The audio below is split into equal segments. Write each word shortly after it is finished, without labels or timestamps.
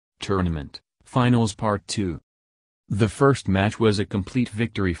Tournament, Finals Part 2. The first match was a complete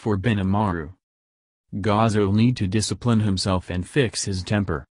victory for Benimaru. Gaz'll need to discipline himself and fix his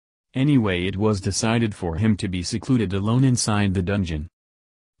temper. Anyway, it was decided for him to be secluded alone inside the dungeon.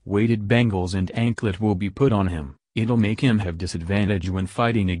 Weighted bangles and anklet will be put on him. It'll make him have disadvantage when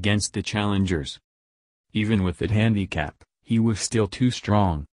fighting against the challengers. Even with that handicap, he was still too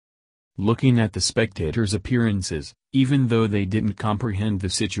strong. Looking at the spectators' appearances, even though they didn't comprehend the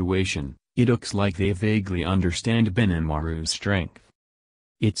situation, it looks like they vaguely understand Benimaru's strength.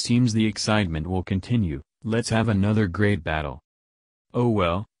 It seems the excitement will continue. Let's have another great battle. Oh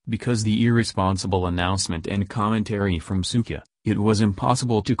well, because the irresponsible announcement and commentary from Suka, it was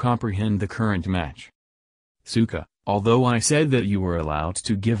impossible to comprehend the current match. Suka, although I said that you were allowed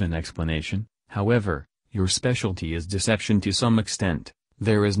to give an explanation, however, your specialty is deception to some extent.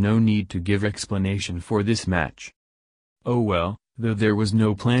 There is no need to give explanation for this match. Oh well, though there was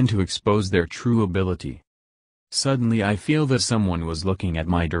no plan to expose their true ability. Suddenly I feel that someone was looking at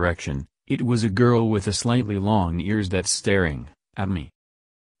my direction. It was a girl with a slightly long ears that's staring at me.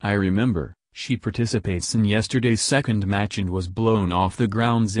 I remember, she participates in yesterday's second match and was blown off the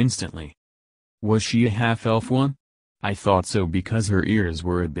grounds instantly. Was she a half-elf one? I thought so because her ears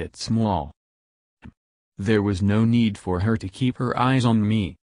were a bit small. There was no need for her to keep her eyes on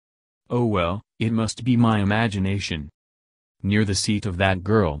me. Oh well, it must be my imagination. Near the seat of that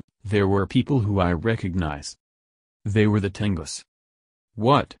girl, there were people who I recognized. They were the Tengus.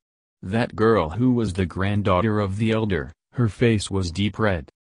 What? That girl who was the granddaughter of the elder, her face was deep red.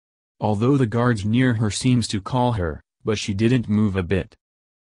 Although the guards near her seems to call her, but she didn't move a bit.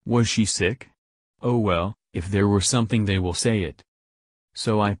 Was she sick? Oh well, if there were something they will say it.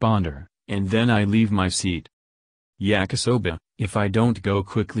 So I ponder. And then I leave my seat. Yakisoba, if I don't go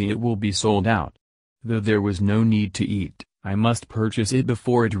quickly it will be sold out. Though there was no need to eat, I must purchase it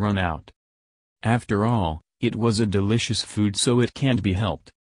before it run out. After all, it was a delicious food so it can't be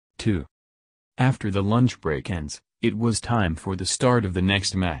helped. 2. After the lunch break ends, it was time for the start of the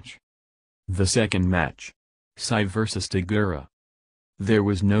next match. The second match. Sai vs Dagura. There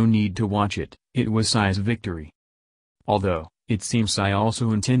was no need to watch it, it was Sai's victory. Although, it seems Sai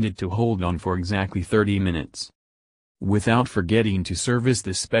also intended to hold on for exactly 30 minutes. Without forgetting to service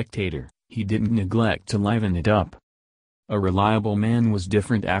the spectator, he didn't neglect to liven it up. A reliable man was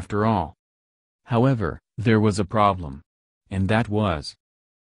different after all. However, there was a problem. And that was.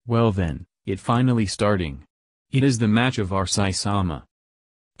 Well then, it finally starting. It is the match of our Sai-sama.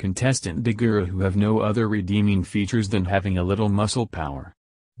 Contestant Dagura who have no other redeeming features than having a little muscle power.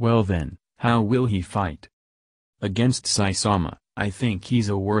 Well then, how will he fight? Against Sai-sama, I think he's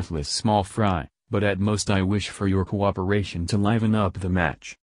a worthless small fry, but at most I wish for your cooperation to liven up the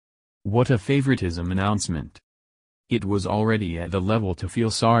match. What a favoritism announcement. It was already at the level to feel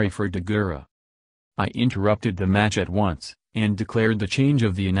sorry for Dagura. I interrupted the match at once, and declared the change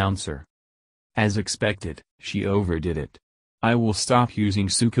of the announcer. As expected, she overdid it. I will stop using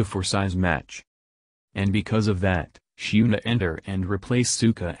Suka for Sai's match. And because of that, Shuna enter and replace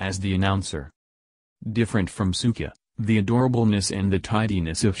Suka as the announcer. Different from Suka, the adorableness and the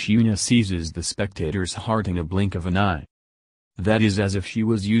tidiness of Shuna seizes the spectator's heart in a blink of an eye. That is as if she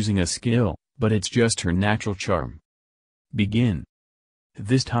was using a skill, but it's just her natural charm. Begin.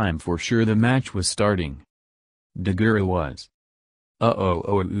 This time for sure the match was starting. Dagura was.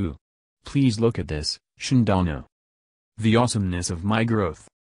 Please look at this, Shindano. The awesomeness of my growth.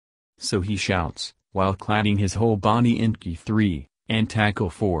 So he shouts, while cladding his whole body in Ki 3, and tackle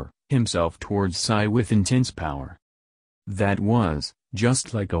 4. Himself towards Sai with intense power. That was,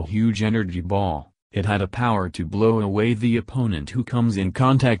 just like a huge energy ball, it had a power to blow away the opponent who comes in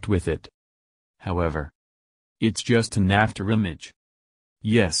contact with it. However, it's just an afterimage.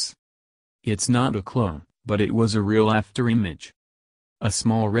 Yes. It's not a clone, but it was a real afterimage. A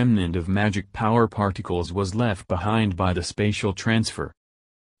small remnant of magic power particles was left behind by the spatial transfer.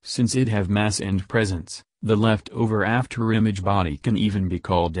 Since it have mass and presence, the leftover afterimage body can even be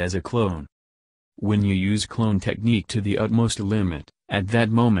called as a clone. When you use clone technique to the utmost limit, at that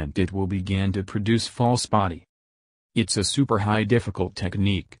moment it will begin to produce false body. It's a super high difficult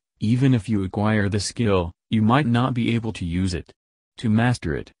technique. Even if you acquire the skill, you might not be able to use it. To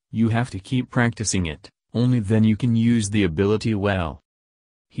master it, you have to keep practicing it, only then you can use the ability well.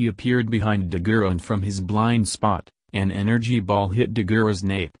 He appeared behind Dagura and from his blind spot, an energy ball hit Dagura's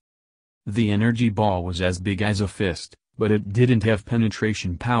nape. The energy ball was as big as a fist, but it didn't have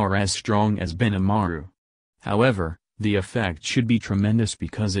penetration power as strong as Benimaru. However, the effect should be tremendous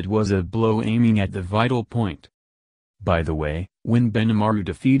because it was a blow aiming at the vital point. By the way, when Benimaru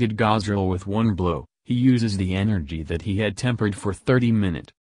defeated Gaz'ril with one blow, he uses the energy that he had tempered for 30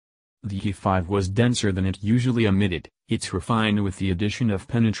 minutes.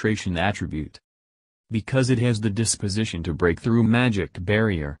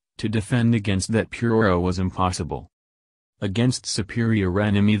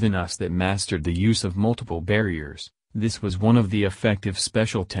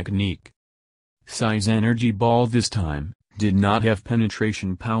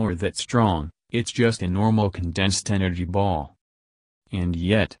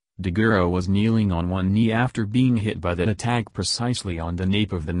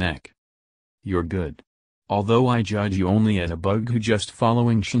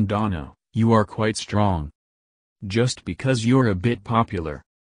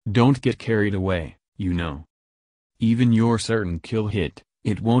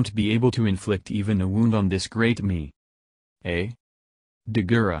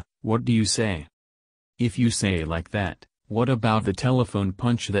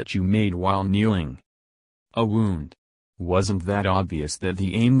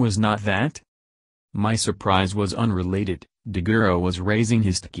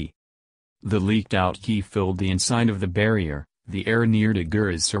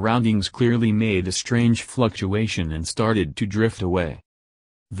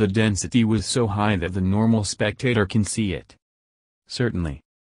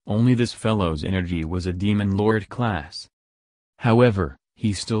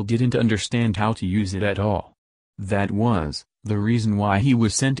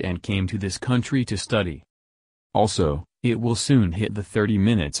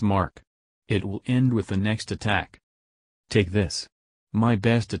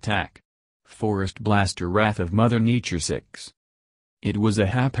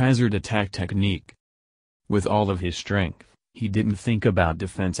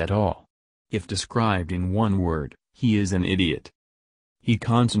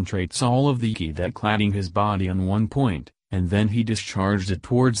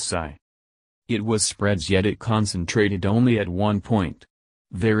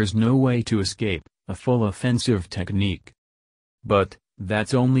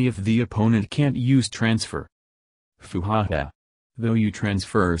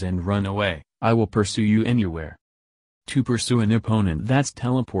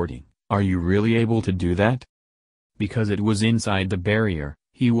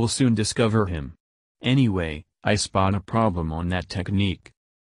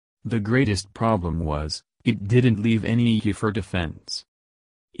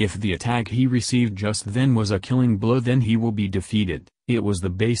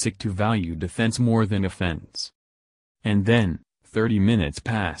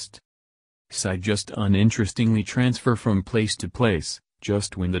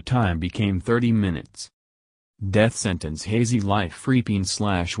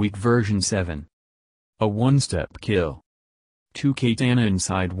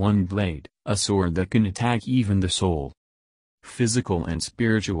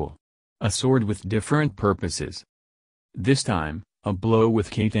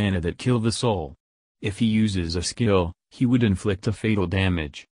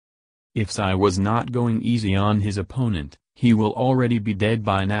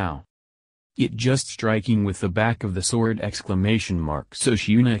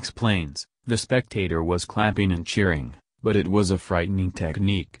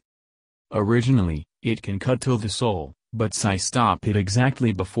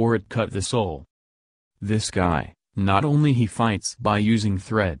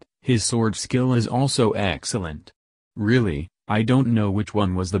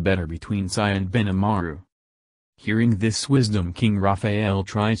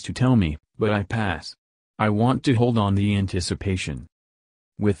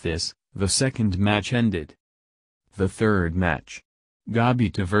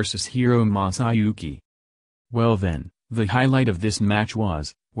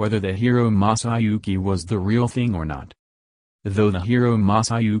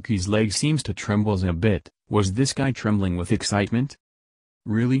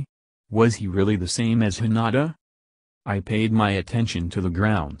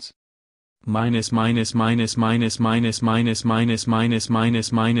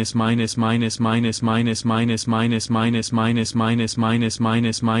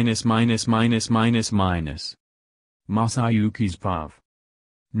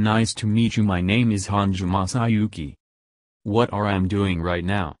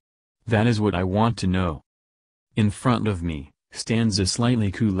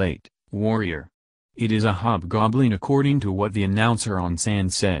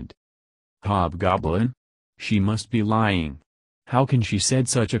 How can she said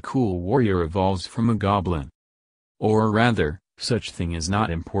such a cool warrior evolves from a goblin? Or rather, such thing is not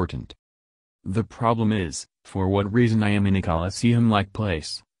important. The problem is, for what reason I am in a Colosseum-like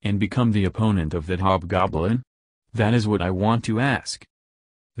place, and become the opponent of that hobgoblin? That is what I want to ask.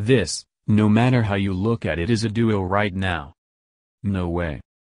 This, no matter how you look at it, is a duel right now. No way.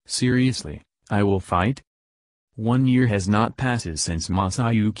 Seriously, I will fight? 1 year has not passed since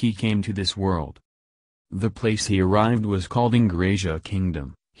Masayuki came to this world. The place he arrived was called Ingrasia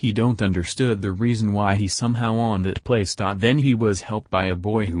Kingdom. He don't understood the reason why he somehow on that place. Then he was helped by a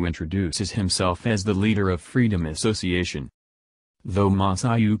boy who introduces himself as the leader of Freedom Association. Though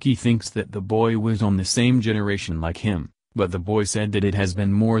Masayuki thinks that the boy was on the same generation like him, but the boy said that it has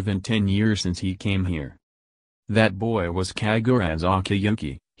been more than 10 years since he came here. That boy was Kagura's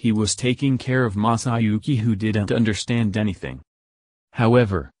Akiyuki. He was taking care of Masayuki, who didn't understand anything.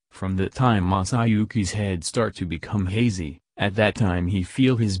 However, from that time Masayuki's head start to become hazy. At that time he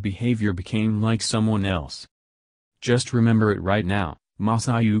feel his behavior became like someone else. Just remember it right now.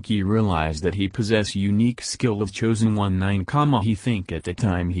 Masayuki realized that he possessed unique skill of Chosen One 9, he think at the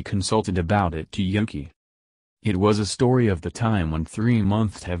time he consulted about it to Yuki. It was a story of the time when 3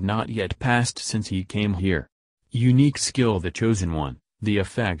 months have not yet passed since he came here. Unique skill, the Chosen One. The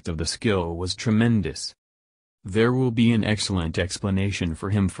effect of the skill was tremendous. There will be an excellent explanation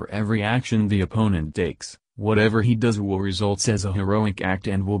for him for every action the opponent takes. Whatever he does will result as a heroic act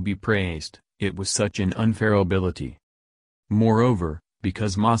and will be praised. It was such an unfair ability. Moreover,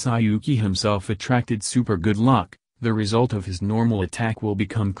 because Masayuki himself attracted super good luck, the result of his normal attack will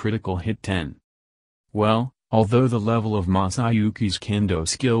become critical hit 10. Well, although the level of Masayuki's kendo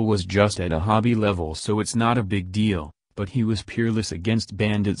skill was just at a hobby level, so it's not a big deal, but he was peerless against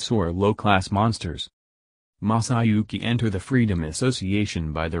bandits or low-class monsters. Masayuki entered the Freedom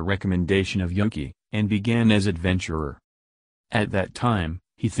Association by the recommendation of Yuki, and began as adventurer. At that time,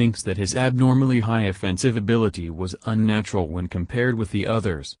 he thinks that his abnormally high offensive ability was unnatural when compared with the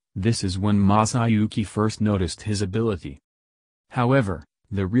others. This is when Masayuki first noticed his ability. However,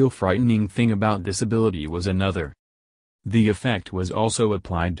 the real frightening thing about this ability was another. The effect was also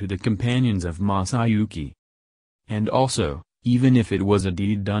applied to the companions of Masayuki. And also, even if it was a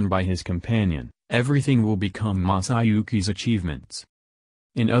deed done by his companion, everything will become Masayuki's achievements.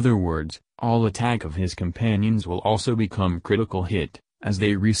 In other words, all attack of his companions will also become critical hit, as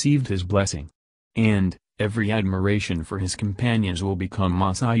they received his blessing. And, every admiration for his companions will become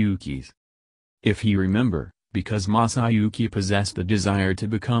Masayuki's. If he remember, because Masayuki possessed the desire to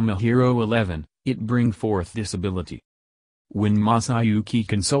become a hero 11, it bring forth this ability. When Masayuki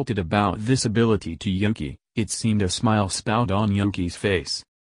consulted about this ability to Yuki, it seemed a smile spout on Yuki's face.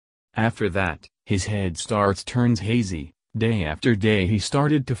 After that, his head starts turns hazy. Day after day he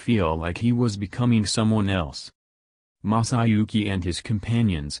started to feel like he was becoming someone else. Masayuki and his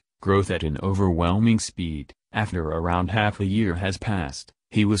companions, growth at an overwhelming speed. After around half a year has passed,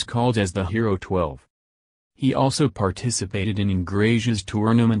 he was called as the Hero 12. He also participated in Ingrasia's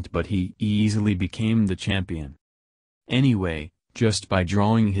tournament, but he easily became the champion. Anyway, just by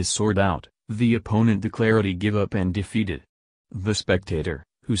drawing his sword out, the opponent declared he give up and defeated. The spectator,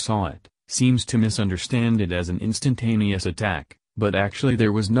 who saw it, seems to misunderstand it as an instantaneous attack, but actually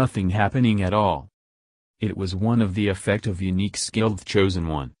there was nothing happening at all. It was one of the effect of unique skilled Chosen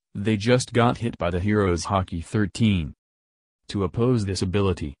One. They just got hit by the hero's Haki 13. To oppose this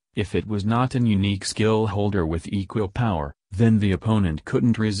ability, if it was not an unique skill holder with equal power, then the opponent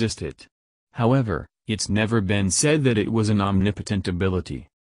couldn't resist it. However, it's never been said that it was an omnipotent ability.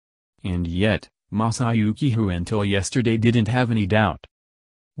 And yet, Masayuki, who until yesterday didn't have any doubt.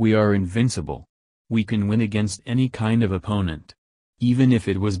 We are invincible. We can win against any kind of opponent. Even if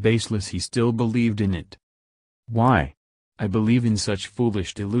it was baseless, he still believed in it. Why? I believe in such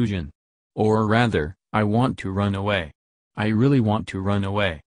foolish delusion. Or rather, I want to run away. I really want to run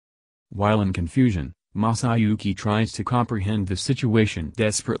away. While in confusion, Masayuki tries to comprehend the situation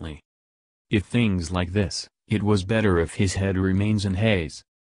desperately. If things like this, it was better if his head remains in haze.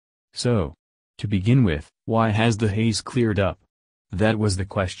 So, to begin with, why has the haze cleared up? That was the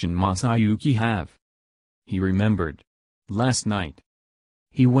question Masayuki have. He remembered. Last night.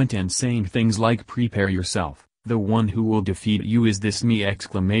 He went and saying things like prepare yourself, the one who will defeat you is this me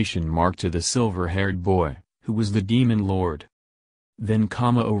to the silver-haired boy, who was the demon lord. Then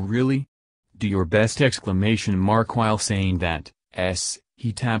oh really? Do your best while saying that,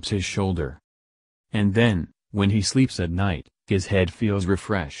 he taps his shoulder. And then, when he sleeps at night, his head feels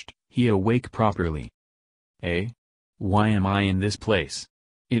refreshed, he awake properly. Why am I in this place?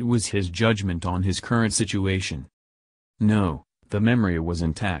 It was his judgment on his current situation. No, the memory was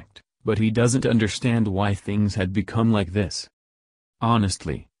intact, but he doesn't understand why things had become like this.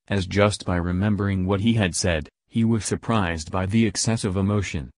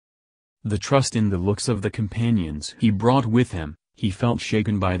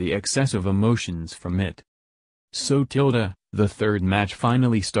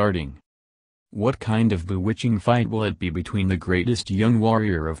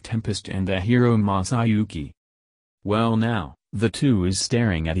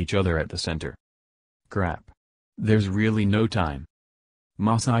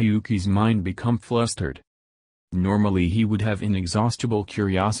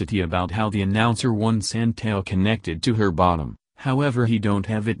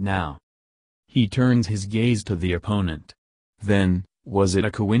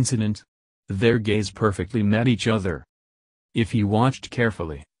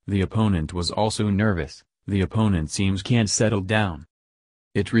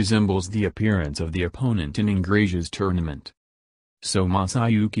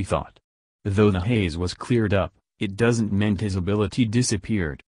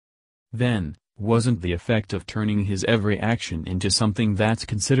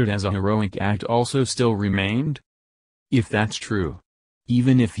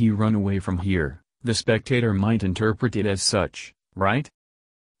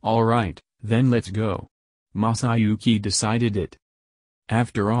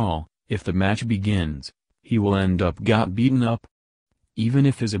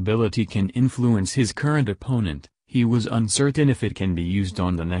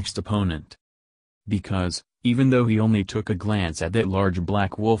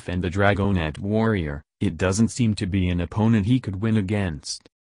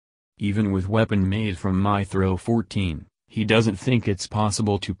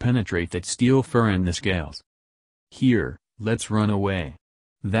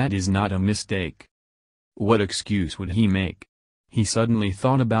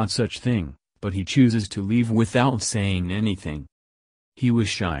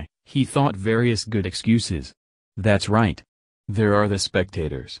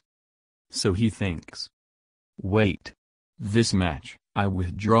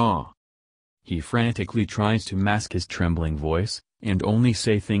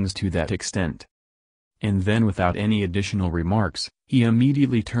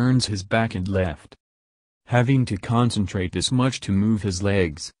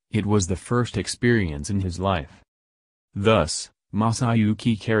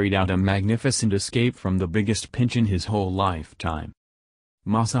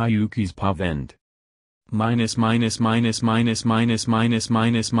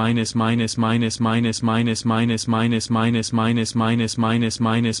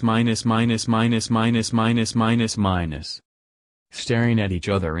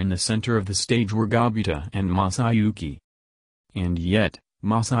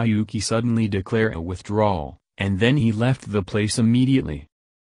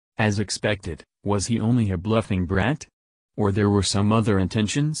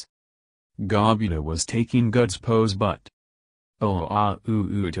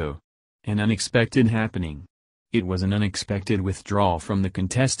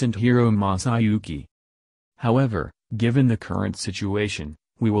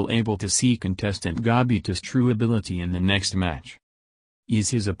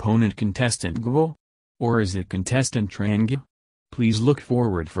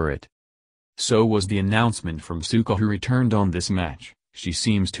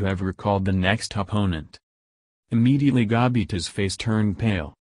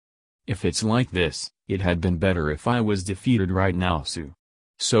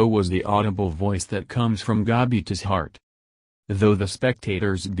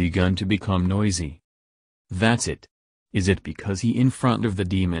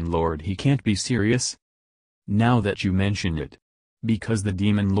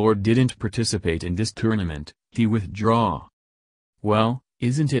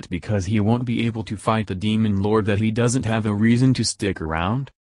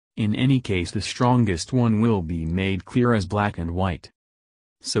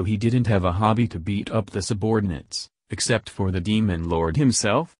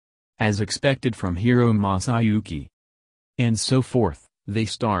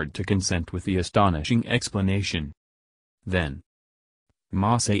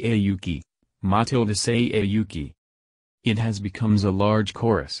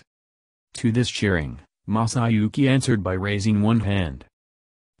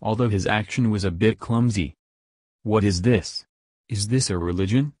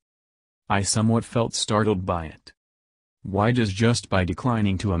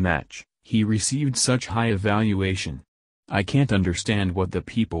 I can't understand what the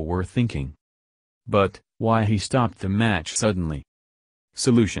people were thinking. But, why he stopped the match suddenly?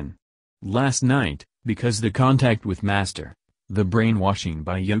 Solution. Last night, because the contact with Master, the brainwashing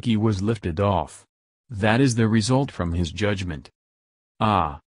by Yoki was lifted off. That is the result from his judgment.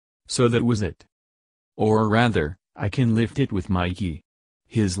 Ah. So that was it. Or rather, I can lift it with my ki.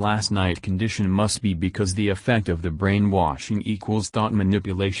 His last night condition must be because the effect of the brainwashing equals thought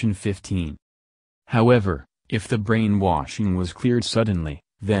manipulation 15. However, if the brainwashing was cleared suddenly,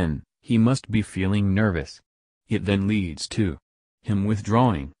 then, he must be feeling nervous. It then leads to him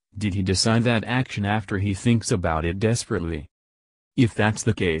withdrawing. Did he decide that action after he thinks about it desperately? If that's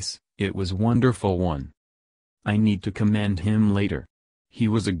the case, it was wonderful one. I need to commend him later. He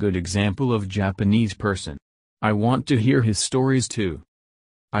was a good example of Japanese person. I want to hear his stories too.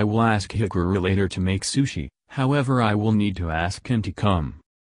 I will ask Hikaru later to make sushi, however I will need to ask him to come.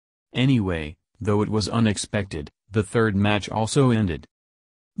 Anyway, though it was unexpected, the third match also ended.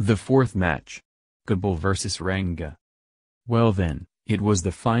 The fourth match. Gabble vs Ranga. Well then, it was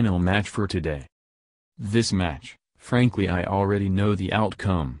the final match for today. This match, frankly I already know the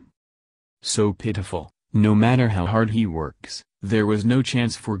outcome. So pitiful, no matter how hard he works, there was no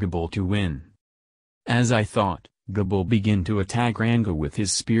chance for Gabble to win. As I thought, Gabble began to attack Ranga with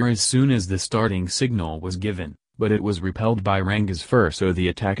his spear as soon as the starting signal was given, but it was repelled by Ranga's fur so the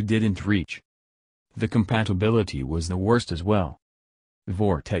attack didn't reach. The compatibility was the worst as well.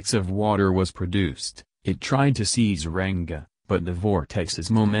 Vortex of water was produced, it tried to seize Ranga, but the vortex's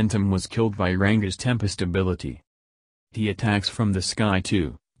momentum was killed by Ranga's Tempest ability. He attacks from the sky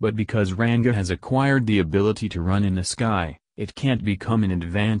too, but because Ranga has acquired the ability to run in the sky, it can't become an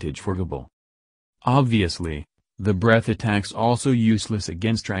advantage for Gabble. Obviously, the breath attack's also useless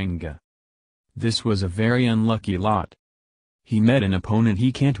against Ranga. This was a very unlucky lot. He met an opponent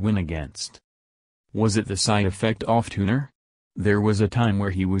he can't win against. Was it the side effect off-tuner? There was a time where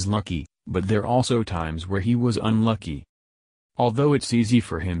he was lucky, but there also times where he was unlucky. Although it's easy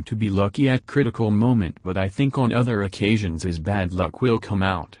for him to be lucky at critical moment, but I think on other occasions his bad luck will come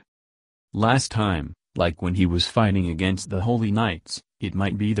out. Last time, like when he was fighting against the Holy Knights, it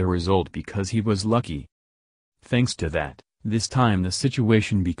might be the result because he was lucky. Thanks to that, this time the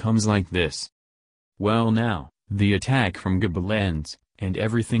situation becomes like this. Well now, the attack from Gabble ends, and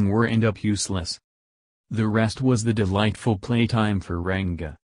everything will end up useless. The rest was the delightful playtime for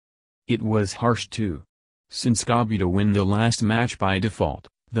Ranga. It was harsh too. Since Kabuto win the last match by default,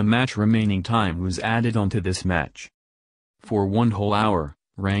 the match remaining time was added onto this match. For 1 whole hour,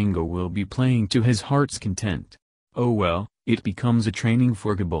 Ranga will be playing to his heart's content. Oh well, it becomes a training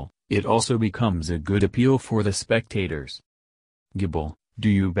for Gabble, it also becomes a good appeal for the spectators. Gabble, do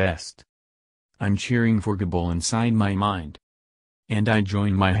your best. I'm cheering for Gabble inside my mind. And I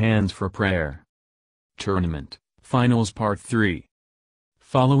join my hands for prayer. Tournament, Finals Part 3.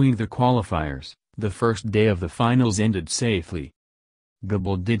 Following the qualifiers, the first day of the finals ended safely.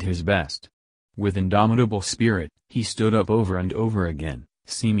 Gabble did his best. With indomitable spirit, he stood up over and over again,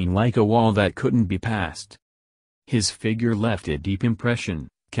 seeming like a wall that couldn't be passed. His figure left a deep impression,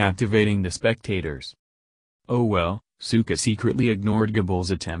 captivating the spectators. Oh well, Suka secretly ignored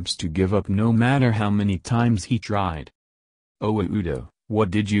Gabble's attempts to give up no matter how many times he tried. Oh Udo,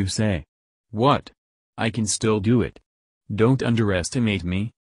 what did you say? What? I can still do it. Don't underestimate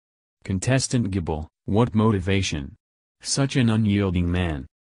me. Contestant Gabble, what motivation? Such an unyielding man.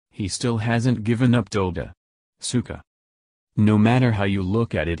 He still hasn't given up tilde. Suka. No matter how you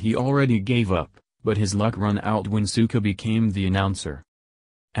look at it he already gave up, but his luck ran out when Suka became the announcer.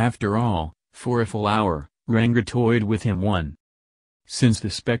 After all, for a full hour, Ranga toyed with him won. Since the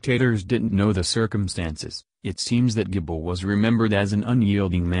spectators didn't know the circumstances, it seems that Gabble was remembered as an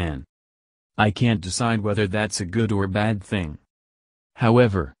unyielding man. I can't decide whether that's a good or bad thing.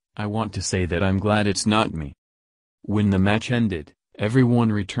 However, I want to say that I'm glad it's not me. When the match ended,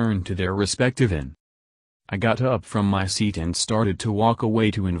 everyone returned to their respective inn. I got up from my seat and started to walk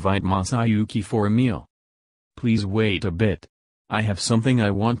away to invite Masayuki for a meal. Please wait a bit. I have something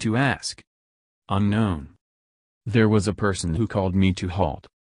I want to ask. Unknown. There was a person who called me to halt.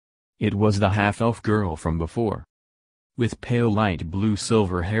 It was the half-elf girl from before. With pale light blue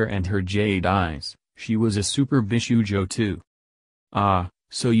silver hair and her jade eyes, she was a super Bishujo too. Ah,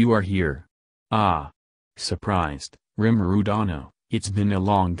 so you are here. Ah. Surprised, Rimuru Dano, it's been a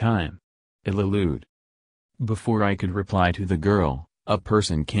long time. Illude. Before I could reply to the girl, a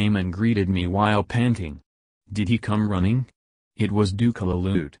person came and greeted me while panting. Did he come running? It was Duke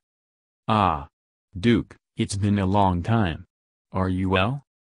Illude. Ah. Duke, it's been a long time. Are you well?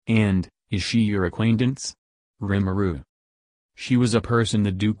 And, is she your acquaintance? Rimuru. She was a person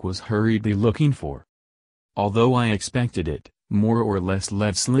the Duke was hurriedly looking for.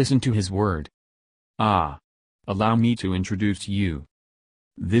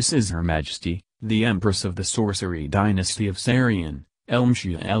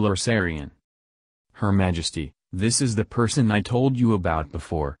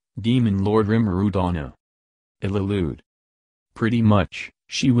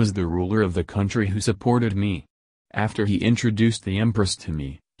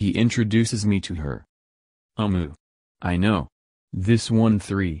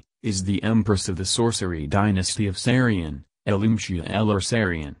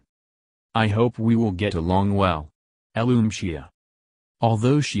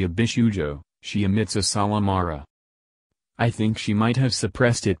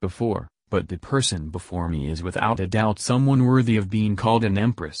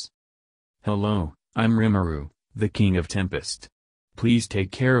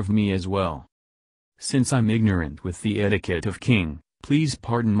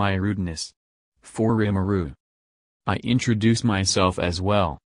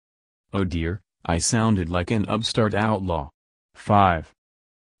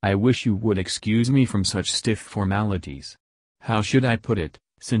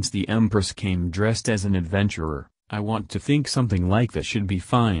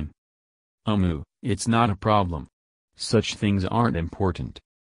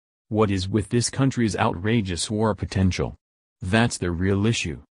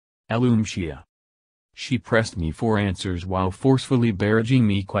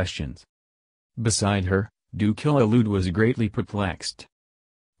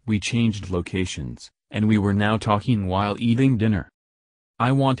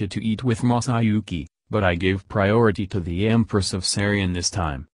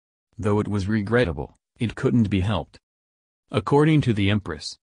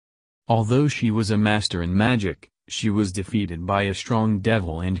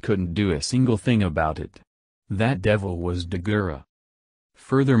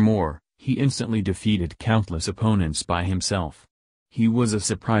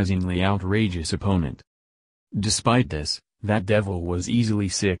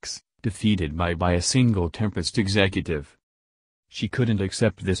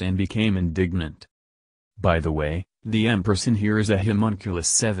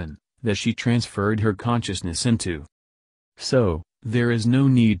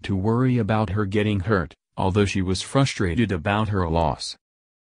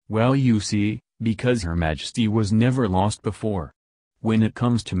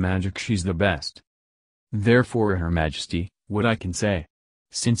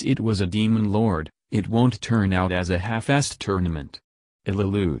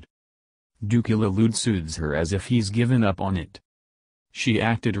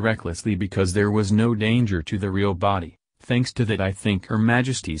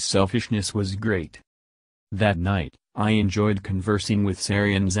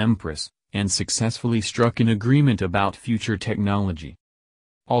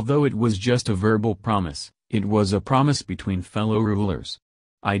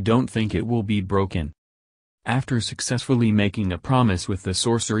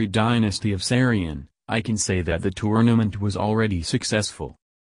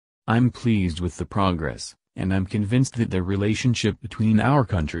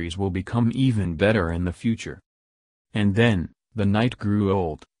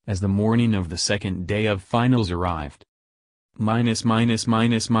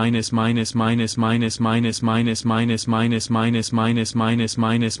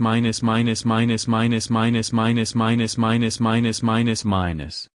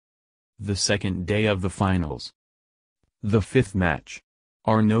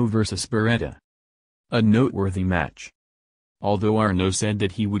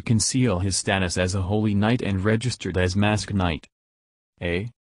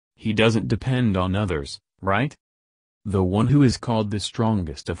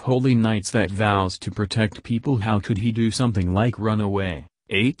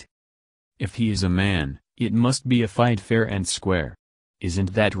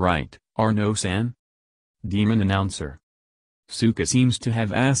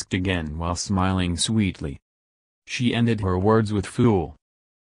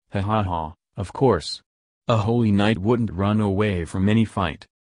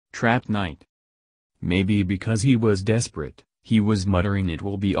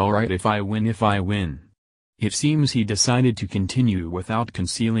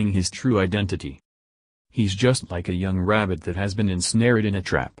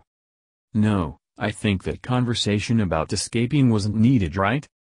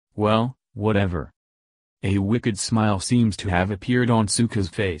 A wicked smile seems to have appeared on Suka's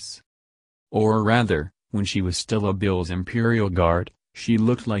face. Or rather, when she was still a Bill's Imperial Guard, she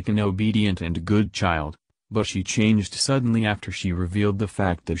looked like an obedient and good child, but she changed suddenly after she revealed the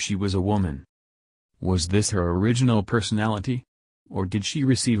fact that she was a woman. Was this her original personality? Or did she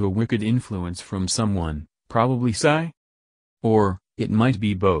receive a wicked influence from someone, probably Sai? Or, it might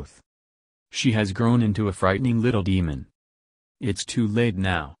be both. She has grown into a frightening little demon. It's too late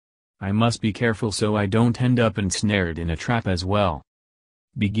now. I must be careful so I don't end up ensnared in a trap as well.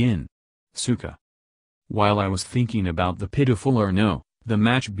 Begin. Suka. While I was thinking about the pitiful Arnaud, the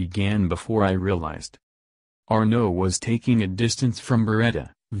match began before I realized. Arnaud was taking a distance from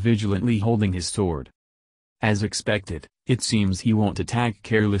Beretta, vigilantly holding his sword. As expected, it seems he won't attack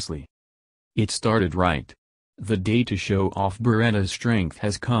carelessly. It started right. The day to show off Beretta's strength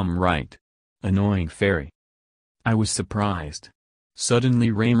has come right. Annoying fairy. I was surprised.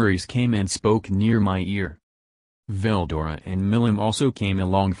 Suddenly Preliminaries came and spoke near my ear. Veldora and Milim also came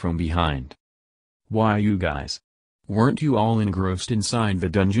along from behind. Why you guys? Weren't you all engrossed inside the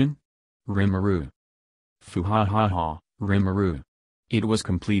dungeon? Rimuru. Fuhahaha, Rimuru. It was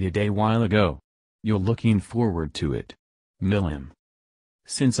completed a while ago. You're looking forward to it. Milim.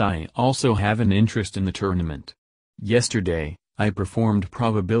 Since I also have an interest in the tournament. Yesterday, I performed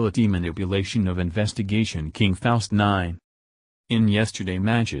probability manipulation of Investigation King Faust 9. In yesterday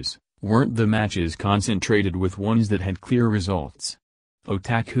matches, weren't the matches concentrated with ones that had clear results?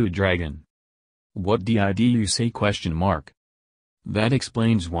 Otaku Dragon. What did you say? That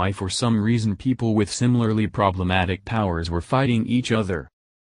explains why for some reason people with similarly problematic powers were fighting each other.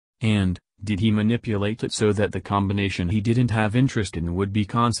 And, did he manipulate it so that the combination he didn't have interest in would be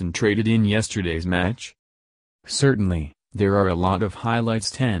concentrated in yesterday's match? Certainly, there are a lot of highlights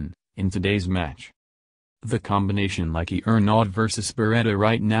 10, in today's match. The combination like Arnaud vs Beretta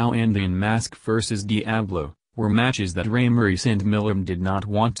right now and the Mask vs Diablo, were matches that Preliminaries and Milim did not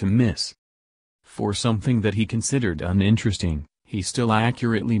want to miss. For something that he considered uninteresting, he still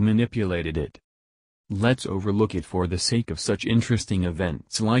accurately manipulated it. Let's overlook it for the sake of such interesting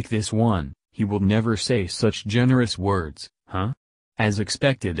events like this one. He will never say such generous words, huh? As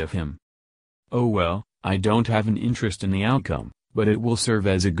expected of him. Oh well, I don't have an interest in the outcome, but it will serve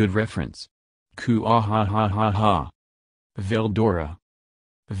as a good reference. Ku-ah-ha-ha-ha-ha. Veldora.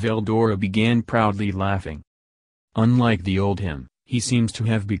 Veldora began proudly laughing. Unlike the old him, he seems to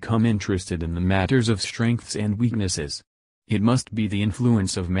have become interested in the matters of strengths and weaknesses. It must be the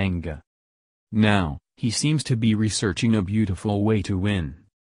influence of manga. Now, he seems to be researching a beautiful way to win.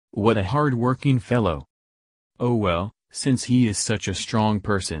 What a hard-working fellow. Oh well, since he is such a strong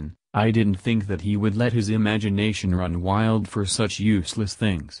person, I didn't think that he would let his imagination run wild for such useless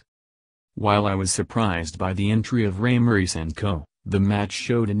things. While I was surprised by the entry of Preliminaries and Co., the match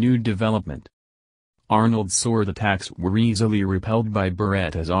showed a new development. Arnold's sword attacks were easily repelled by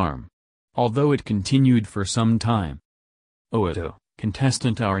Beretta's arm. Although it continued for some time. Oito,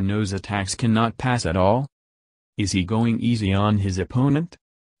 contestant Arnaud's attacks cannot pass at all? Is he going easy on his opponent?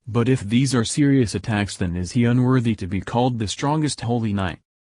 But if these are serious attacks, then is he unworthy to be called the strongest holy knight?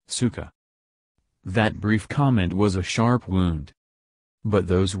 Suka. That brief comment was a sharp wound. But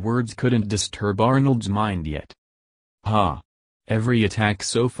those words couldn't disturb Arnold's mind yet. Ha! Every attack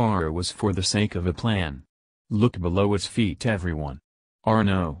so far was for the sake of a plan. Look below its feet, everyone.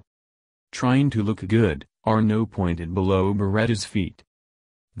 Arnaud. Trying to look good, Arnaud pointed below Beretta's feet.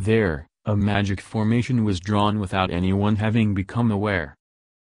 There, a magic formation was drawn without anyone having become aware.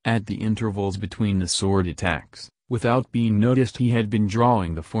 At the intervals between the sword attacks, without being noticed, he had been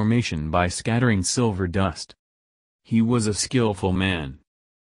drawing the formation by scattering silver dust. He was a skillful man.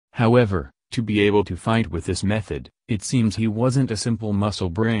 However, to be able to fight with this method, it seems he wasn't a simple muscle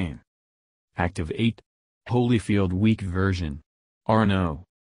brain. Activate. Holyfield weak version. Arnaud.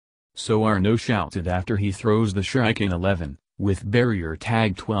 So Arnaud shouted after he throws the Shuriken 11, with barrier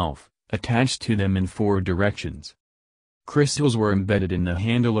tag 12, attached to them in 4 directions. Crystals were embedded in the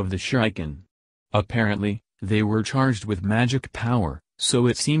handle of the Shuriken. Apparently, they were charged with magic power, so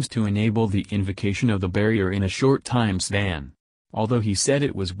it seems to enable the invocation of the barrier in a short time span. Although he said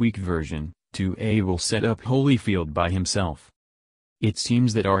it was weak version, to able set up Holyfield by himself. It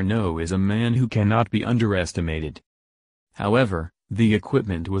seems that Arnaud is a man who cannot be underestimated. However, the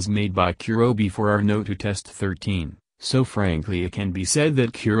equipment was made by Kurobi for Arnaud to test 13, so frankly it can be said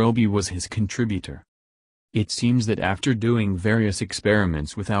that Kurobi was his contributor. It seems that after doing various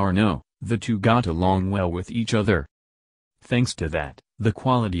experiments with Arnaud, the two got along well with each other. Thanks to that, the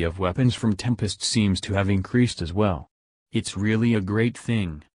quality of weapons from Tempest seems to have increased as well. It's really a great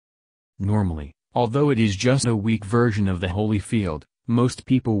thing. Normally, although it is just a weak version of the Holyfield, Most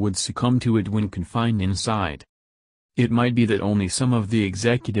people would succumb to it when confined inside. It might be that only some of the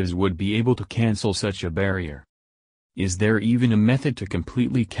executives would be able to cancel such a barrier. Is there even a method to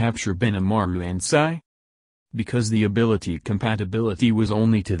completely capture Benimaru and Sai? Because the ability compatibility was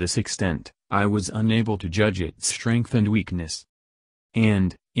only to this extent, I was unable to judge its strength and weakness.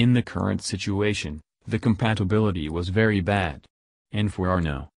 And, in the current situation, the compatibility was very bad. And for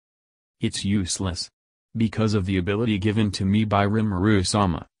Arno, it's useless. Because of the ability given to me by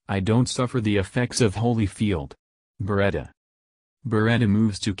Rimuru-sama, I don't suffer the effects of Holy Field. Beretta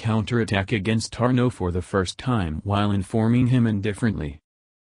moves to counterattack against Arno for the first time while informing him indifferently.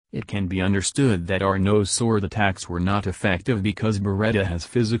 It can be understood that Arno's sword attacks were not effective because Beretta has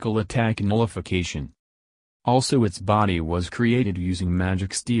physical attack nullification. Also its body was created using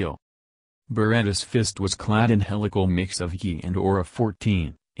magic steel. Beretta's fist was clad in helical mix of Ki and Aura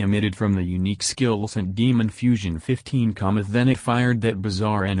 14, emitted from the unique skills and Demon Fusion 15, then it fired that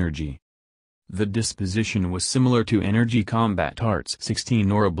bizarre energy. The disposition was similar to Energy Combat Arts 16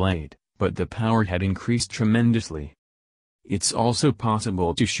 Aura Blade, but the power had increased tremendously. It's also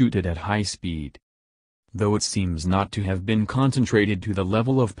possible to shoot it at high speed. Though it seems not to have been concentrated to the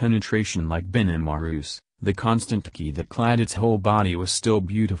level of penetration like Benimaru's, the constant Ki that clad its whole body was still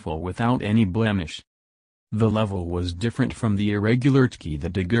beautiful without any blemish. The level was different from the irregular Ki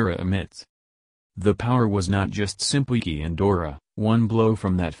that Dagura emits. The power was not just simply Ki and Aura. One blow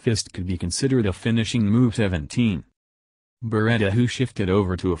from that fist could be considered a finishing move. 17. Beretta, who shifted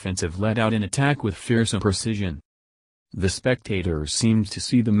over to offensive, let out an attack with fearsome precision. The spectators seemed to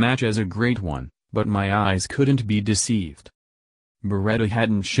see the match as a great one, but my eyes couldn't be deceived. Beretta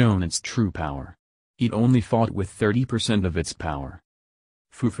hadn't shown its true power. It only fought with 30% of its power.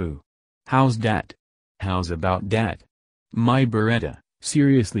 Fufu. How's dat? How's about dat? My Beretta,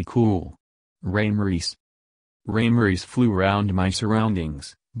 seriously cool. Reincarnated flew around my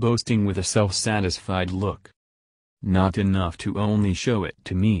surroundings, boasting with a self-satisfied look. Not enough to only show it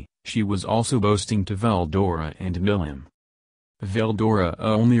to me, she was also boasting to Veldora and Milim. Veldora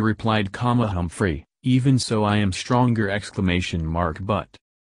only replied, Humphrey, even so I am stronger! But.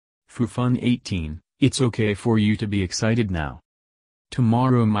 Fufun 18, it's okay for you to be excited now.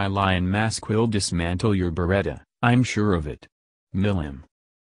 Tomorrow my lion mask will dismantle your Beretta, I'm sure of it. Milim.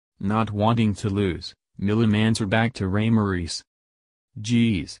 Not wanting to lose, Milim answered back to Reincarnated.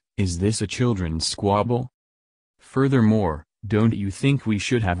 Geez, is this a children's squabble? Furthermore, don't you think we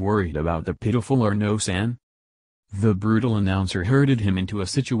should have worried about the pitiful Arno-san? The brutal announcer herded him into a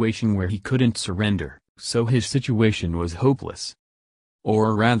situation where he couldn't surrender, so his situation was hopeless.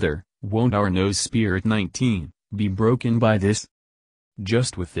 Or rather, won't Arno's spirit 19 be broken by this?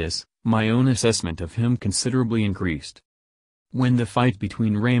 Just with this, my own assessment of him considerably increased. When the fight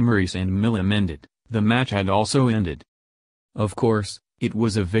between Reincarnated and Milim ended, the match had also ended. Of course, it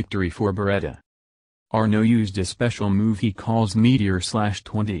was a victory for Beretta. Arno used a special move he calls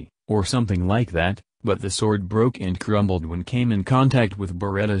Meteor/20, or something like that, but the sword broke and crumbled when came in contact with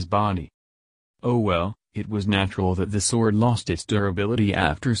Beretta's body. Oh well, it was natural that the sword lost its durability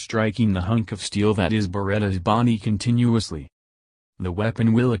after striking the hunk of steel that is Beretta's body continuously. The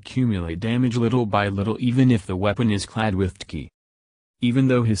weapon will accumulate damage little by little even if the weapon is clad with Ki. Even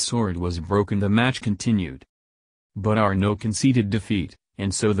though his sword was broken, the match continued. But Arno conceded defeat,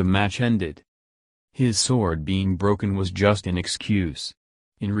 and so the match ended. His sword being broken was just an excuse.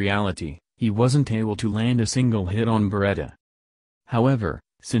 In reality, he wasn't able to land a single hit on Beretta. However,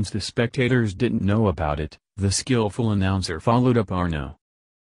 since the spectators didn't know about it, the skillful announcer followed up Arno.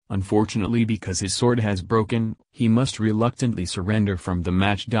 Unfortunately, because his sword has broken, he must reluctantly surrender from the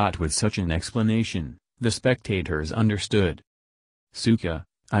match. With such an explanation, the spectators understood. Suka,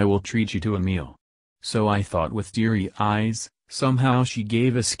 I will treat you to a meal. So I thought with teary eyes. Somehow she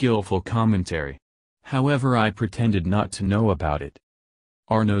gave a skillful commentary. However, I pretended not to know about it.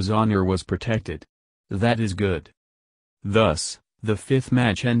 Arno's honor was protected. That is good. Thus, the fifth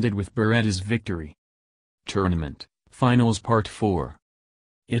match ended with Beretta's victory. Tournament, Finals Part 4.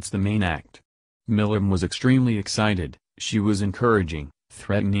 It's the main act. Milim was extremely excited. She was encouraging,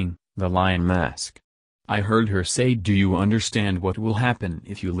 threatening, the lion mask. I heard her say, do you understand what will happen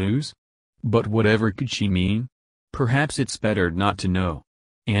if you lose? But whatever could she mean? Perhaps it's better not to know.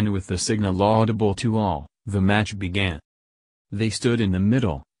 And with the signal audible to all, the match began. They stood in the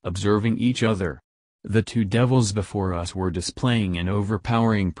middle, observing each other. The two devils before us were displaying an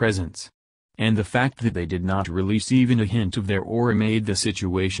overpowering presence. And the fact that they did not release even a hint of their aura made the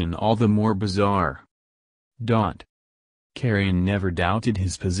situation all the more bizarre. Carrion never doubted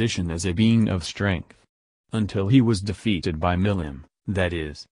his position as a being of strength. Until he was defeated by Milim, that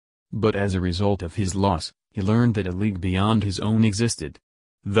is. But as a result of his loss, he learned that a league beyond his own existed.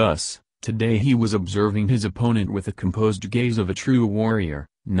 Thus, today he was observing his opponent with the composed gaze of a true warrior,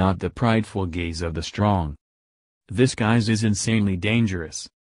 not the prideful gaze of the strong. This guise is insanely dangerous.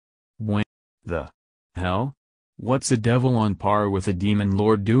 When the hell? What's a devil on par with a demon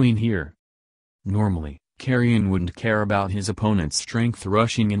lord doing here? Normally, Carrion wouldn't care about his opponent's strength,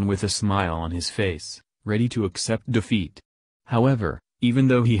 rushing in with a smile on his face, ready to accept defeat. However, even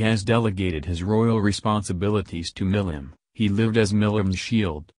though he has delegated his royal responsibilities to Milim, he lived as Milim's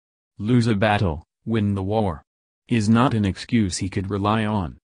shield. Lose a battle, win the war, is not an excuse he could rely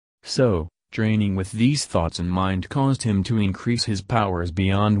on. So, training with these thoughts in mind caused him to increase his powers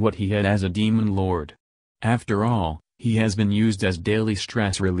beyond what he had as a demon lord. After all, he has been used as daily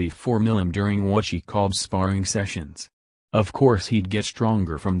stress relief for Milim during what she called sparring sessions. Of course he'd get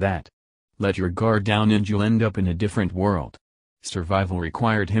stronger from that. Let your guard down and you'll end up in a different world. Survival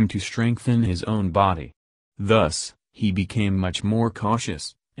required him to strengthen his own body. Thus, he became much more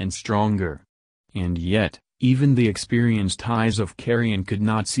cautious, and stronger. And yet, even the experienced eyes of Carrion could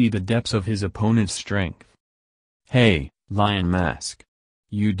not see the depths of his opponent's strength. Hey, Lion Mask.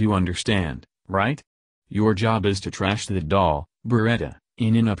 You do understand, right? Your job is to trash the doll, Beretta,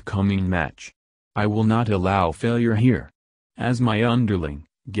 in an upcoming match. I will not allow failure here. As my underling,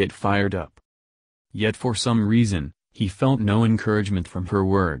 get fired up. Yet for some reason, he felt no encouragement from her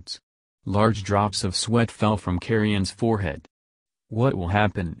words. Large drops of sweat fell from Carrion's forehead. What will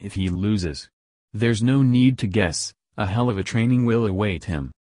happen if he loses? There's no need to guess, a hell of a training will await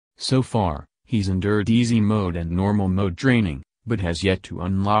him. So far, he's endured easy mode and normal mode training, but has yet to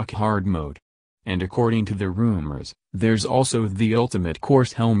unlock hard mode. And according to the rumors, there's also the ultimate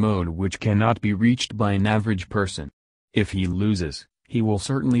course hell mode which cannot be reached by an average person. If he loses, he will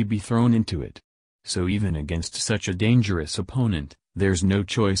certainly be thrown into it. So even against such a dangerous opponent, there's no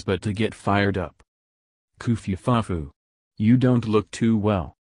choice but to get fired up. Kufufafu. You don't look too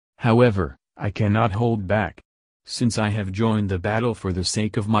well. However, I cannot hold back. Since I have joined the battle for the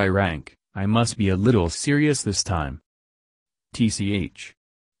sake of my rank, I must be a little serious this time. TCH.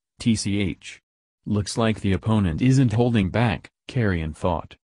 Looks like the opponent isn't holding back, Carrion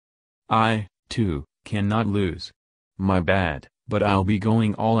thought. I, too, cannot lose. My bad, but I'll be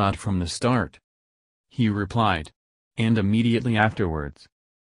going all out from the start. He replied. And immediately afterwards.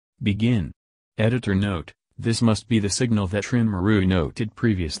 Begin. Editor note, this must be the signal that Rimuru noted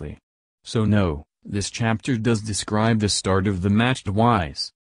previously. So no, this chapter does describe the start of the match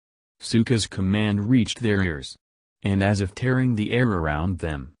twice. Suka's command reached their ears. And as if tearing the air around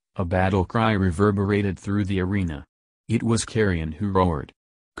them, a battle cry reverberated through the arena. It was Carrion who roared.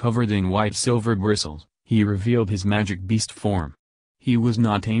 Covered in white silver bristles, he revealed his magic beast form. He was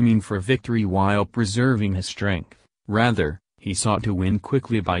not aiming for victory while preserving his strength, rather, he sought to win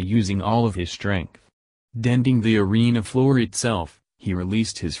quickly by using all of his strength. Denting the arena floor itself, he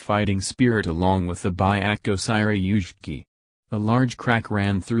released his fighting spirit along with the Byakugo. A large crack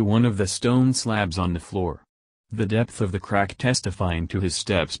ran through one of the stone slabs on the floor. The depth of the crack testifying to his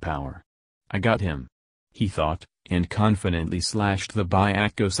step's power. I got him, he thought, and confidently slashed the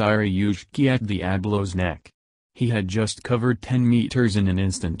Byakugo at the Diablo's neck. He had just covered 10 meters in an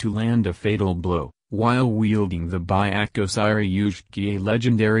instant to land a fatal blow, while wielding the Byakugo, a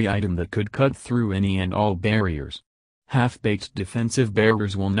legendary item that could cut through any and all barriers. Half-baked defensive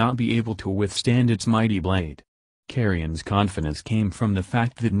bearers will not be able to withstand its mighty blade. Carrion's confidence came from the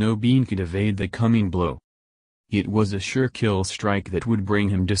fact that no being could evade the coming blow. It was a sure kill strike that would bring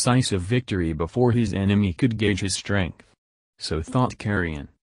him decisive victory before his enemy could gauge his strength. So thought Carrion.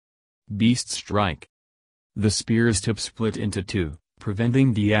 Beast strike. The spear's tip split into two,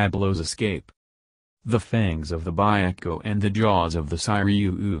 preventing Diablo's escape. The fangs of the Byakugo and the jaws of the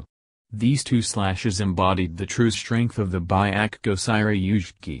Shiryu. These two slashes embodied the true strength of the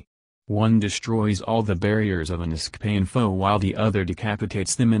Byakugo. One destroys all the barriers of an escaping foe while the other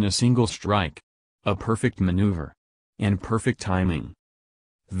decapitates them in a single strike. A perfect maneuver. And perfect timing.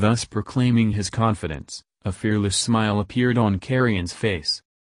 Thus proclaiming his confidence, a fearless smile appeared on Carrion's face.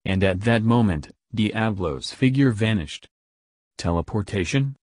 And at that moment, Diablo's figure vanished.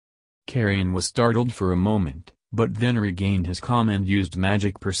 Teleportation? Carrion was startled for a moment, but then regained his calm and used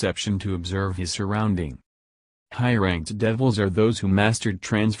magic perception to observe his surrounding. High-ranked devils are those who mastered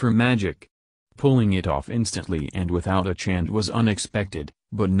transfer magic. Pulling it off instantly and without a chant was unexpected,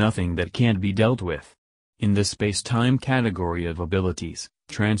 but nothing that can't be dealt with. In the space-time category of abilities,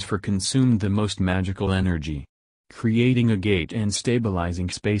 transfer consumed the most magical energy. Creating a gate and stabilizing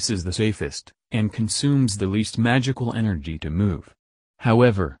space is the safest, and consumes the least magical energy to move.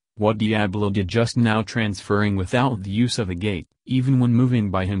 However, What Diablo did just now, transferring without the use of a gate, even when moving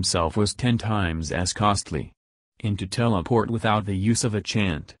by himself, was 10 times as costly. And to teleport without the use of a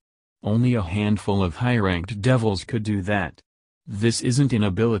chant. Only a handful of high-ranked devils could do that. This isn't an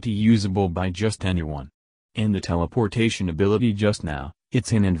ability usable by just anyone. And the teleportation ability just now,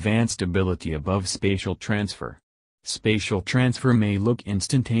 it's an advanced ability above spatial transfer. Spatial transfer may look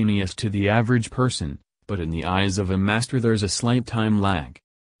instantaneous to the average person, but in the eyes of a master there's a slight time lag.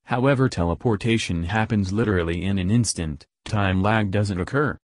 However, teleportation happens literally in an instant, time lag doesn't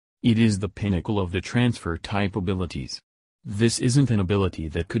occur. It is the pinnacle of the transfer type abilities. This isn't an ability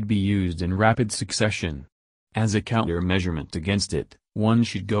that could be used in rapid succession. As a counter-measurement against it, one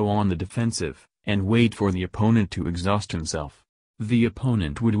should go on the defensive, and wait for the opponent to exhaust himself. The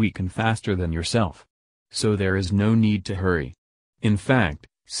opponent would weaken faster than yourself. So there is no need to hurry. In fact,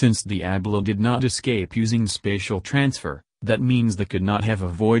 since Diablo did not escape using spatial transfer, that means they could not have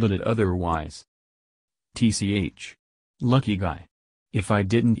avoided it otherwise. TCH. Lucky guy. If I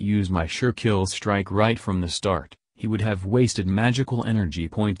didn't use my sure kill strike right from the start, he would have wasted magical energy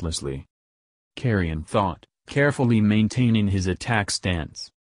pointlessly. Carrion thought, carefully maintaining his attack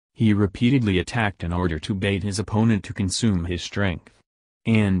stance. He repeatedly attacked in order to bait his opponent to consume his strength.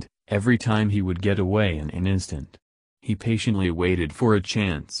 And, every time he would get away in an instant, he patiently waited for a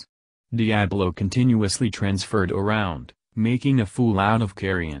chance. Diablo continuously transferred around, making a fool out of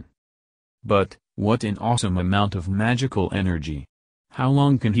Carrion. But, what an awesome amount of magical energy! How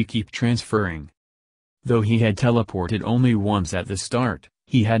long can he keep transferring? Though he had teleported only once at the start,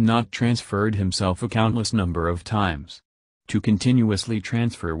 he had not transferred himself a countless number of times. To continuously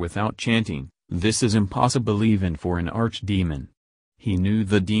transfer without chanting, this is impossible even for an archdemon. He knew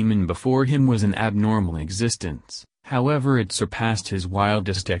the demon before him was an abnormal existence, however it surpassed his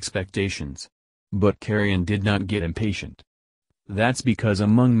wildest expectations. But Carrion did not get impatient. That's because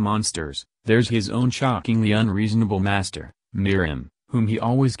among monsters, there's his own shockingly unreasonable master, Mirim, whom he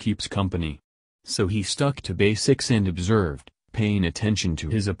always keeps company. So he stuck to basics and observed, paying attention to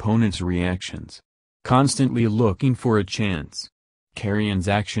his opponent's reactions. Constantly looking for a chance. Carrion's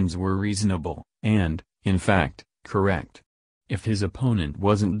actions were reasonable, and, in fact, correct. If his opponent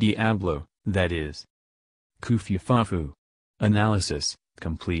wasn't Diablo, that is. Kufufafu. Analysis,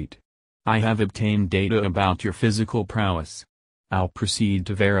 complete. I have obtained data about your physical prowess. I'll proceed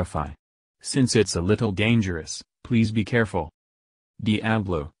to verify. Since it's a little dangerous, please be careful.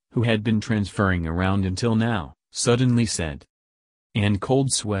 Diablo, who had been transferring around until now, suddenly said. And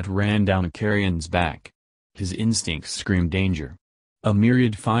cold sweat ran down Carrion's back. His instincts screamed danger. A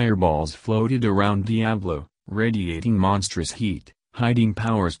myriad fireballs floated around Diablo, radiating monstrous heat, hiding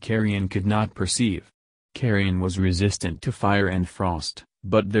powers Carrion could not perceive. Carrion was resistant to fire and frost,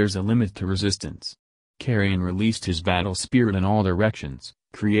 but there's a limit to resistance. Carrion released his battle spirit in all directions,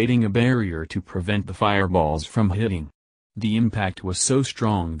 creating a barrier to prevent the fireballs from hitting. The impact was so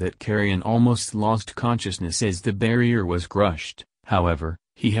strong that Carrion almost lost consciousness as the barrier was crushed. However,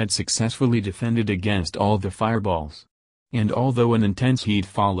 he had successfully defended against all the fireballs. And although an intense heat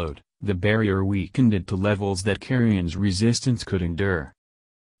followed, the barrier weakened it to levels that Carrion's resistance could endure.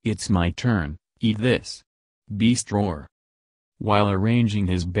 It's my turn, eat this. Beast roar. While arranging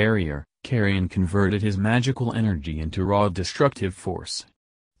his barrier, Carrion converted his magical energy into raw destructive force.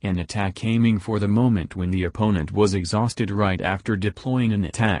 An attack aiming for the moment when the opponent was exhausted right after deploying an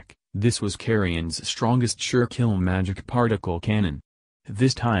attack. This was Carrion's strongest sure kill magic particle cannon.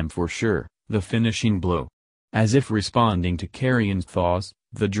 This time for sure, the finishing blow. As if responding to Carrion's thaws,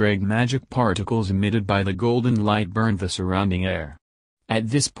 the drag magic particles emitted by the golden light burned the surrounding air. At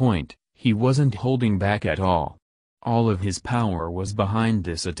this point, he wasn't holding back at all. All of his power was behind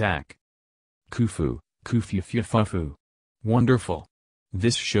this attack. Kufufufu. Wonderful.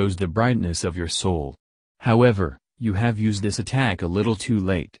 This shows the brightness of your soul. However, you have used this attack a little too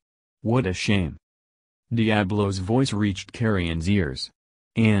late. What a shame. Diablo's voice reached Carrion's ears.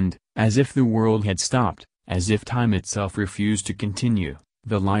 And, as if the world had stopped, as if time itself refused to continue,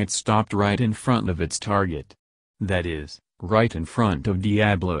 the light stopped right in front of its target. That is, right in front of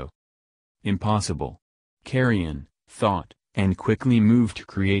Diablo. Impossible. Carrion thought, and quickly moved to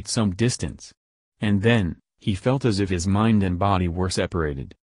create some distance. And then, he felt as if his mind and body were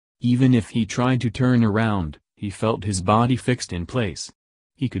separated. Even if he tried to turn around, he felt his body fixed in place.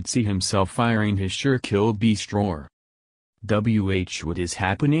 He could see himself firing his sure kill beast roar. What is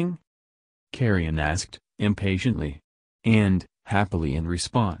happening? Carrion asked, impatiently. And, happily in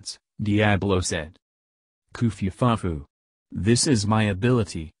response, Diablo said. Kufufafu. This is my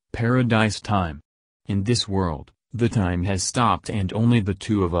ability, Paradise Time. In this world, the time has stopped and only the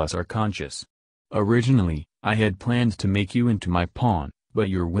two of us are conscious. Originally, I had planned to make you into my pawn, But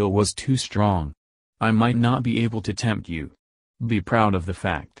your will was too strong. I might not be able to tempt you. Be proud of the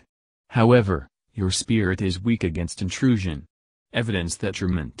fact. However, your spirit is weak against intrusion. Evidence that your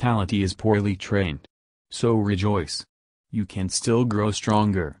mentality is poorly trained. So rejoice. You can still grow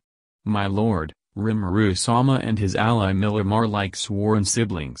stronger. My lord, Rimuru-sama and his ally Milim are like sworn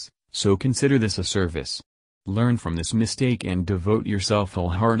siblings, so consider this a service. Learn from this mistake and devote yourself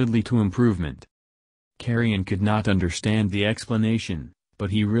wholeheartedly to improvement. Carrion could not understand the explanation,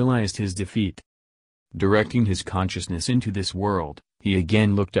 but he realized his defeat. Directing his consciousness into this world, he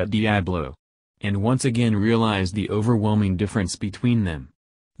again looked at Diablo. And once again realized the overwhelming difference between them.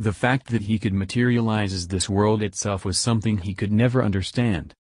 The fact that he could materialize as this world itself was something he could never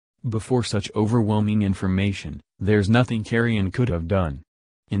understand. Before such overwhelming information, there's nothing Carrion could have done.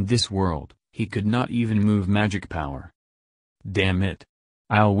 In this world, he could not even move magic power. Damn it.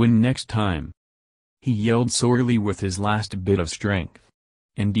 I'll win next time. He yelled sorely with his last bit of strength.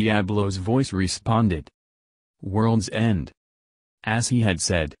 And Diablo's voice responded. World's end. As he had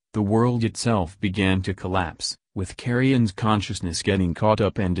said, the world itself began to collapse, with Carrion's consciousness getting caught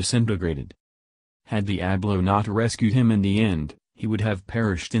up and disintegrated. Had Diablo not rescued him in the end, he would have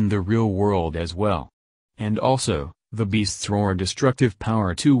perished in the real world as well. And also, the beast's raw destructive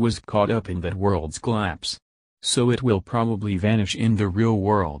power too was caught up in that world's collapse. So it will probably vanish in the real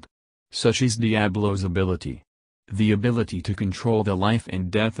world. Such is Diablo's ability. The ability to control the life and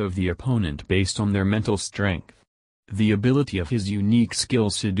death of the opponent based on their mental strength. The ability of his unique skill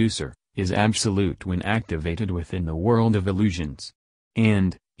Seducer, is absolute when activated within the world of illusions.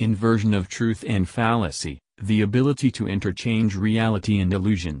 And, inversion of truth and fallacy, the ability to interchange reality and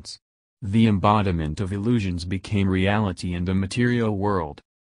illusions. The embodiment of illusions became reality in the material world.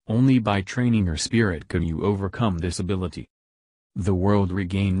 Only by training your spirit could you overcome this ability. The world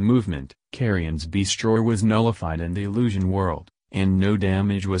regained movement, Carrion's beast roar was nullified in the illusion world, and no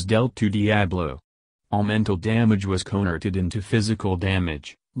damage was dealt to Diablo. All mental damage was converted into physical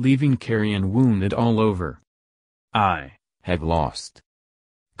damage, leaving Carrion wounded all over. I have lost.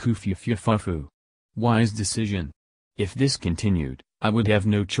 Kufufufufu. Wise decision. If this continued, I would have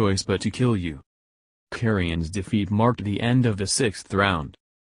no choice but to kill you. Carrion's defeat marked the end of the 6th round.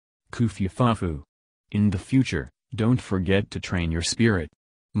 Kufufufu. In the future, don't forget to train your spirit.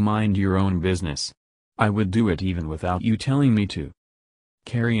 Mind your own business. I would do it even without you telling me to.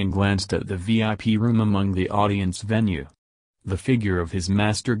 Carrion glanced at the VIP room among the audience venue. The figure of his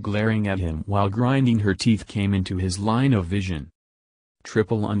master glaring at him while grinding her teeth came into his line of vision.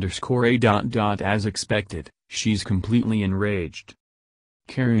 _A. As expected, she's completely enraged.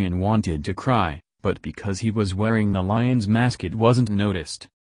 Carrion wanted to cry, but because he was wearing the lion's mask it wasn't noticed.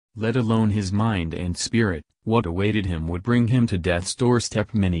 Let alone his mind and spirit, what awaited him would bring him to death's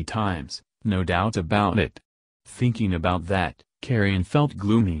doorstep many times, no doubt about it. Thinking about that, Carrion felt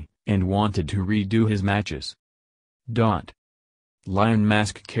gloomy, and wanted to redo his matches. Lion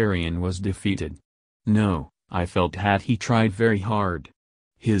Mask Carrion was defeated. No, I felt had he tried very hard.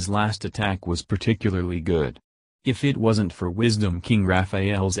 His last attack was particularly good. If it wasn't for Wisdom King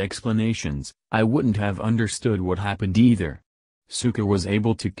Raphael's explanations, I wouldn't have understood what happened either. Suka was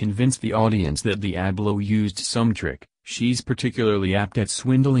able to convince the audience that Diablo used some trick. She's particularly apt at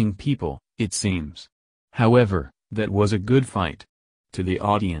swindling people, it seems. However, that was a good fight. To the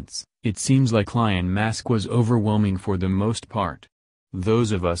audience, it seems like Lion Mask was overwhelming for the most part.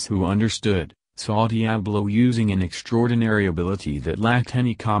 Those of us who understood, saw Diablo using an extraordinary ability that lacked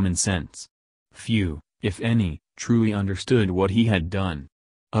any common sense. Few, if any, truly understood what he had done.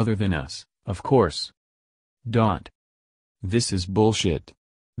 Other than us, of course. This is bullshit.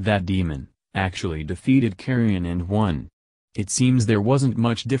 That demon actually defeated Carrion and won. It seems there wasn't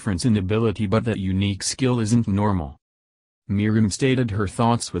much difference in ability, but that unique skill isn't normal. Miriam stated her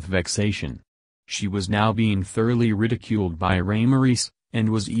thoughts with vexation. She was now being thoroughly ridiculed by Rimuru, and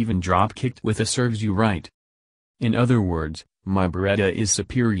was even drop-kicked with a serves you right. In other words, my Beretta is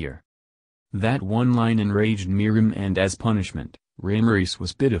superior. That one line enraged Miriam, and as punishment, Rimuru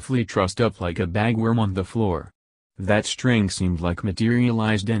was pitifully trussed up like a bagworm on the floor. That strength seemed like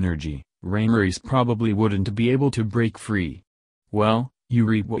materialized energy. Rimuru probably wouldn't be able to break free. Well, you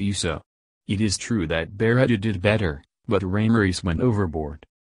reap what you sow. It is true that Beretta did better, but Rimuru went overboard.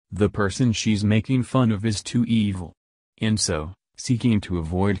 The person she's making fun of is too evil. And so, seeking to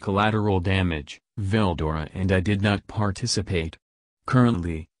avoid collateral damage, Veldora and I did not participate.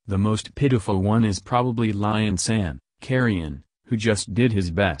 Currently, the most pitiful one is probably Lion-san, Carrion, who just did his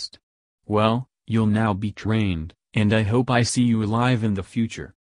best. Well, you'll now be trained, and I hope I see you alive in the future.